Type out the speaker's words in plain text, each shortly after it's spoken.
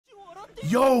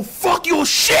Yo, fuck your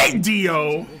shit,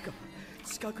 Dio!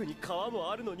 近くに川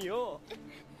もあるのによ。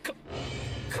こ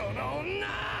の女！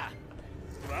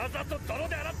わざと泥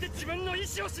で洗って自分の意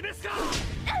志を示すか。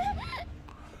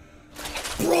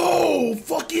 Bro,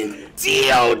 fucking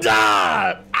Dio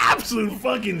died! Absolute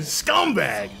fucking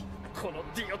scumbag!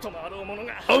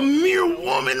 A mere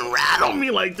woman rattled me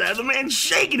like that. The man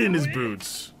shaking in his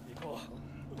boots.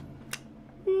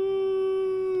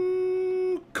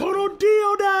 Kono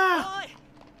Dio da!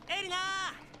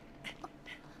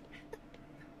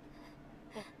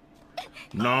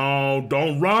 No,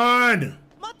 don't run!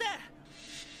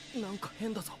 なんか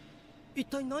変だぞ。一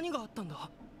体何があったんだ。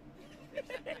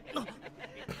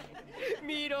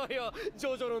見ろよ、ジ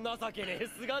ョジョの情けねえ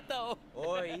姿を。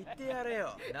おい、言ってやれ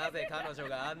よ。なぜ彼女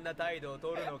があんな態度を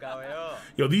取るのかをよ。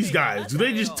Yo, these guys, do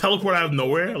they just teleport out of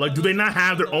nowhere? Like, do they not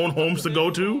have their own homes to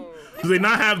go to? Do they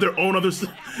not have their own other...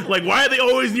 Like, why are they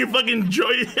always near fucking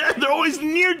Joy? They're always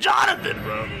near Jonathan,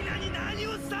 bro.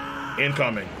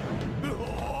 Incoming.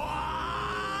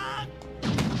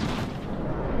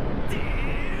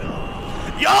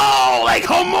 Yo, like,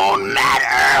 come on, mad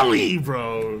early,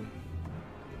 bro.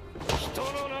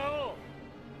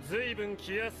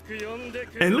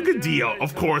 And look at Dio,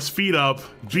 of course, feet up,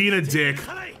 being a dick,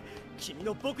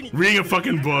 reading a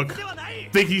fucking book,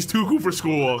 think he's too cool for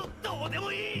school.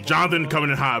 Jonathan coming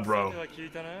in hot, bro.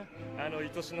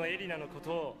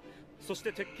 そし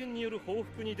て鉄拳による報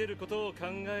復に出ることを考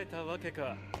えたわけ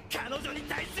か。彼女に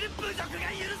対する侮辱が許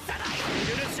さない。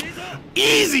許しいぞ。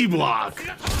 Easy block.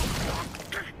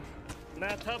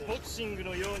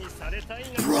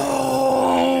 Bro,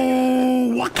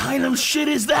 what kind of shit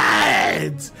is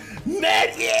that?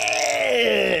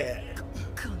 Medic!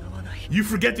 You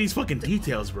forget these fucking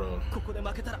details, bro.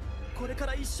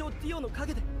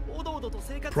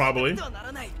 Probably.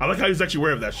 I like how he's actually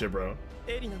aware of that shit, bro.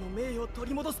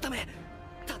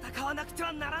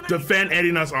 Defend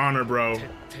Erina's honor, bro.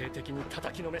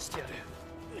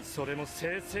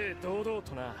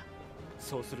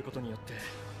 そうすることによって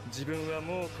自分は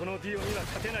もうこのディオには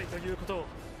勝てないということを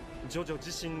ジョジョ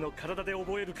自身の体で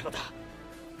覚えるからだ。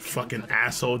 Fucking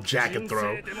asshole jacket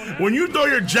throw. When you throw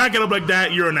your jacket up like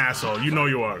that, you're an asshole. You know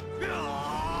you are.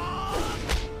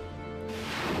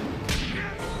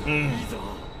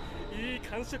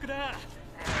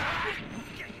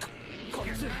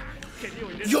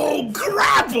 Yo,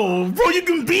 grapple! Bro, you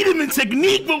can beat him in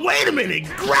technique, but wait a minute.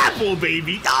 Grapple,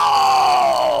 baby.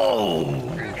 Oh!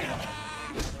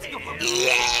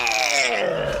 Yeah!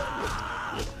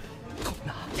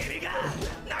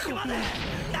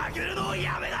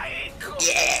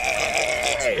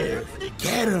 Yeah!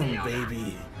 Get him,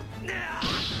 baby.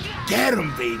 Get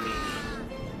him, baby.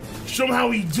 Show him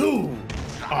how he do.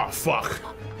 Oh, fuck.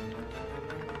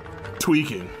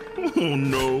 Tweaking. Oh,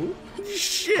 no.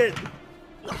 Shit.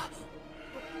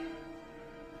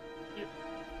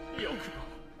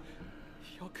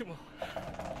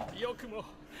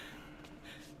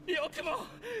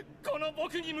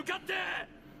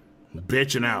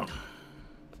 Bitching out.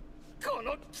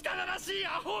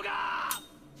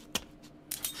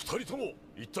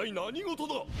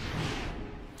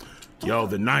 Yo,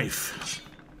 the knife.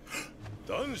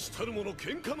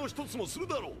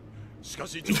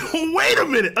 Wait a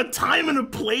minute, a time and a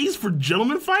place for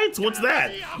gentleman fights? What's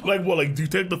that? Like what, like do you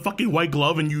take the fucking white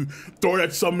glove and you throw it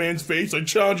at some man's face or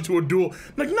challenge it to a duel?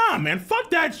 Like, nah, man,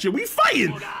 fuck that shit, we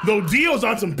fighting. Though Dio's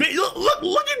on some bitch,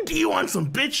 look at Dio on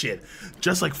some bitch shit.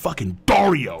 Just like fucking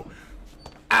Dario.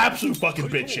 Absolute fucking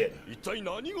bitch shit.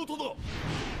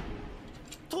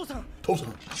 Tosan.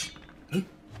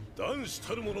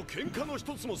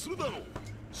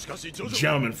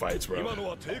 Gentleman fights, bro. What?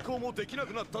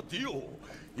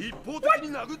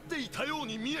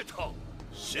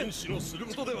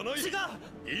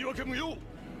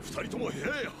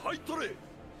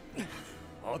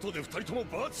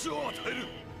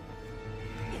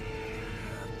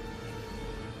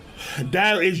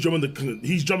 Dad is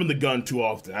he's jumping the gun too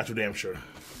often, that's for damn sure.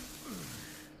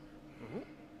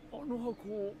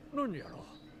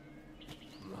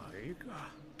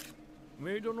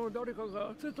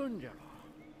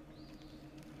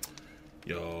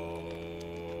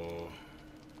 Yo.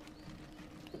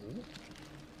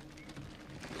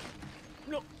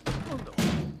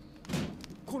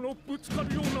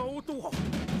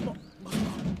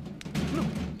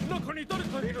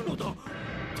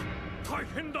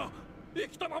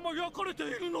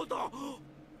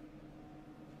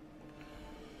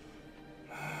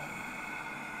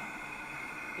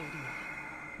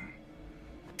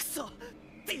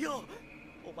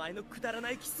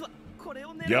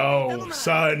 Yo,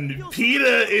 son, Peter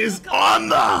is on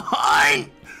the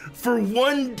hunt for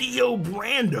one Dio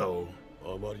Brando.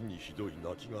 あまりにひどい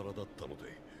亡き殻だったの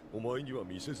で、お前には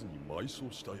見せずに埋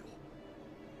葬したよ。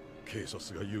警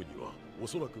察が言うには、お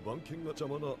そらく番犬が邪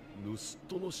魔な盗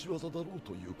人の仕業だろう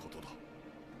ということだ。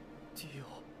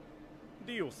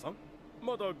ディオさん、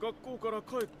まだ学校から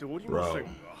帰っておりませんが。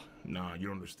Nah, you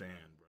don't understand.